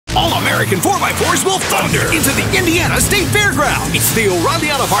All-American 4x4s will thunder into the Indiana State Fairground. It's the O'Reilly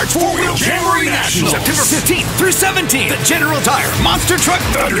Auto Parts 4-Wheel Jamboree National, September 15th through 17th. The General Tire Monster Truck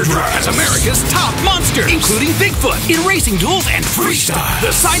Thunder Drive has America's top monsters, including Bigfoot, in racing duels, and freestyle. The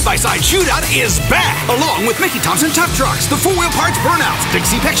side-by-side shootout is back, along with Mickey Thompson Tough Trucks, the 4-Wheel Parts Burnouts,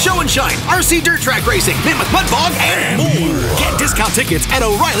 Dixie Peck Show and Shine, RC Dirt Track Racing, Mammoth Mud Bog, and more. Get discount tickets at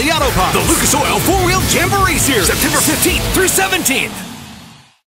O'Reilly Auto Parts. The Lucas Oil 4-Wheel Jamboree Series, September 15th through 17th.